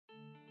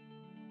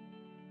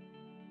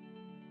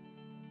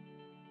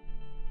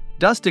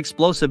Dust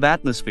explosive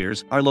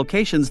atmospheres are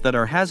locations that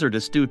are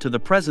hazardous due to the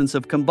presence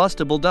of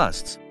combustible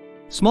dusts.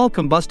 Small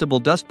combustible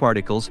dust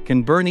particles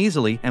can burn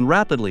easily and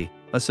rapidly.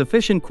 A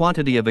sufficient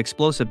quantity of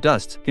explosive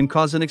dusts can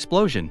cause an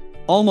explosion.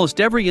 Almost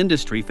every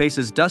industry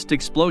faces dust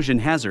explosion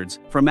hazards,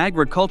 from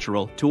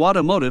agricultural to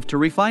automotive to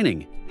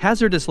refining.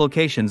 Hazardous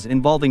locations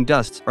involving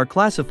dusts are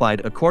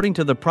classified according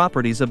to the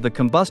properties of the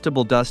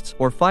combustible dusts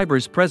or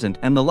fibers present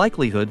and the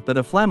likelihood that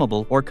a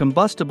flammable or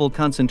combustible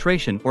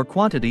concentration or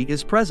quantity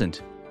is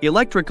present.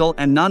 Electrical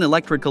and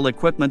non-electrical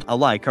equipment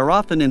alike are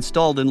often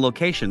installed in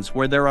locations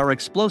where there are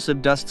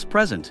explosive dusts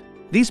present.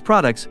 These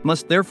products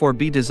must therefore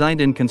be designed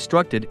and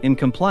constructed in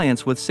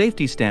compliance with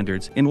safety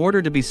standards in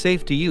order to be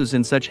safe to use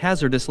in such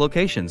hazardous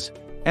locations.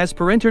 As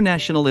per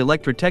International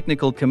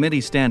Electrotechnical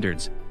Committee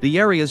standards, the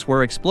areas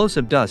where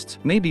explosive dusts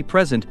may be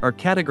present are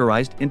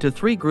categorized into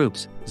 3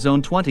 groups: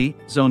 Zone 20,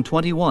 Zone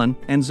 21,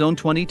 and Zone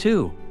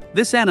 22.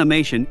 This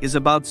animation is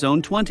about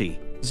Zone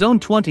 20.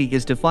 Zone 20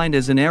 is defined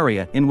as an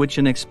area in which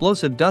an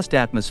explosive dust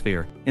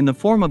atmosphere, in the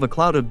form of a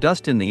cloud of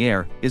dust in the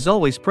air, is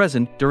always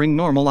present during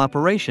normal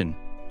operation.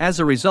 As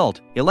a result,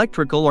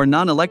 electrical or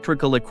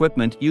non-electrical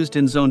equipment used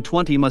in Zone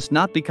 20 must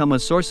not become a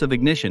source of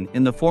ignition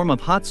in the form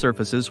of hot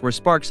surfaces or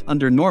sparks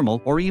under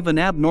normal or even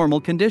abnormal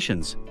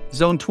conditions.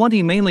 Zone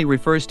 20 mainly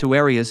refers to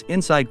areas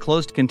inside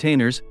closed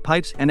containers,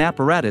 pipes, and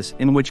apparatus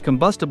in which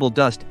combustible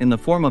dust in the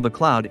form of a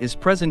cloud is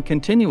present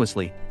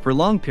continuously, for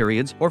long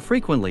periods or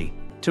frequently.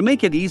 To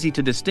make it easy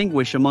to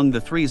distinguish among the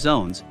 3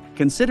 zones,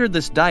 consider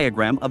this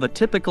diagram of a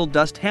typical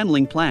dust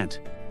handling plant.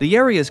 The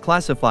areas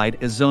classified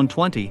as Zone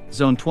 20,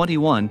 Zone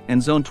 21,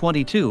 and Zone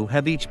 22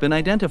 have each been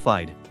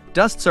identified.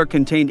 Dusts are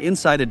contained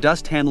inside a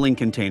dust handling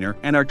container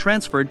and are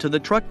transferred to the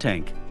truck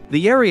tank.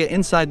 The area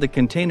inside the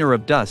container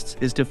of dusts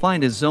is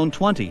defined as Zone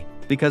 20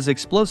 because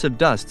explosive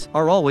dusts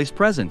are always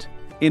present.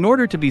 In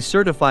order to be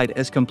certified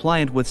as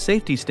compliant with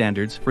safety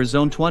standards for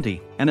Zone 20,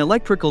 an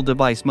electrical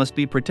device must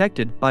be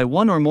protected by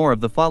one or more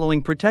of the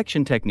following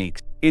protection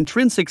techniques: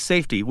 intrinsic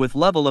safety with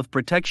level of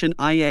protection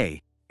IA,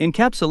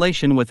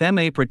 encapsulation with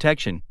MA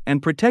protection,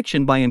 and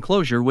protection by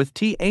enclosure with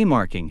TA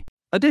marking.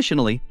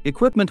 Additionally,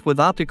 equipment with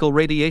optical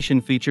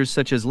radiation features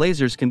such as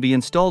lasers can be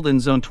installed in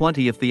Zone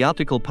 20 if the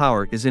optical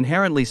power is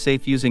inherently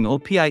safe. Using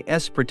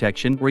OPIS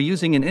protection, we're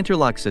using an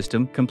interlock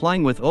system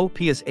complying with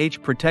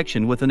OPSH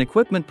protection with an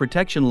equipment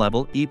protection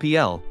level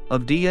EPL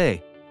of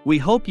DA. We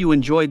hope you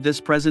enjoyed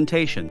this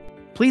presentation.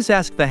 Please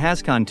ask the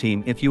HazCon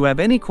team if you have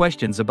any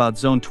questions about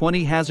Zone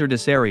 20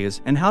 hazardous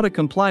areas and how to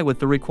comply with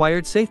the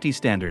required safety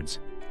standards.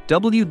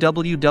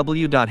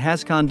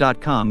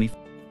 www.hazcon.com